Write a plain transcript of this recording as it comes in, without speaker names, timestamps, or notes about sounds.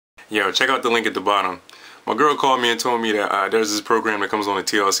Yo, check out the link at the bottom. My girl called me and told me that there's this program that comes on the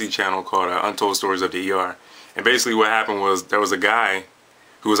TLC channel called Untold Stories of the ER. And basically what happened was there was a guy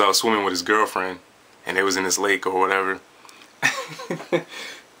who was out swimming with his girlfriend, and they was in this lake or whatever. Him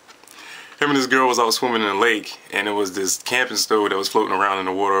and his girl was out swimming in the lake, and it was this camping stove that was floating around in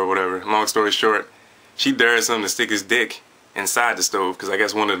the water or whatever. Long story short, she dared him to stick his dick inside the stove because I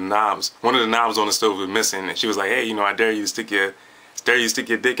guess one of the knobs on the stove was missing, and she was like, hey, you know, I dare you to stick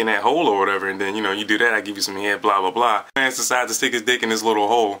your dick in that hole or whatever, and then, you know, you do that, I give you some head, blah blah blah. Man decided to stick his dick in this little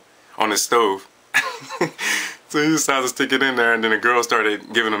hole on the stove. So he decided to stick it in there, and then the girl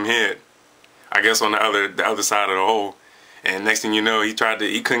started giving him head, I guess on the other side of the hole. And next thing you know, he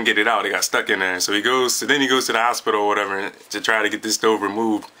couldn't get it out. It got stuck in there. So then he goes to the hospital or whatever to try to get this stove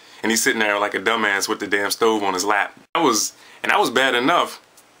removed. And he's sitting there like a dumbass with the damn stove on his lap. That was bad enough.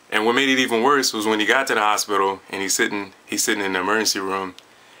 And what made it even worse was when he got to the hospital and he's sitting in the emergency room.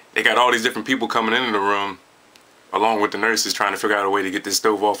 They got all these different people coming into the room, along with the nurses, trying to figure out a way to get this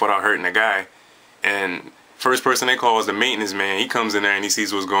stove off without hurting the guy. And first person they call is the maintenance man. He comes in there and he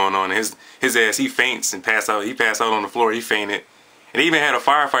sees what's going on. His ass, he faints and pass out. He passed out on the floor. He fainted. And he even had a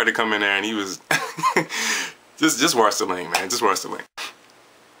firefighter come in there, and he was just watch the link, man. Just watch the link.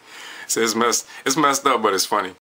 So it's messed up, but it's funny.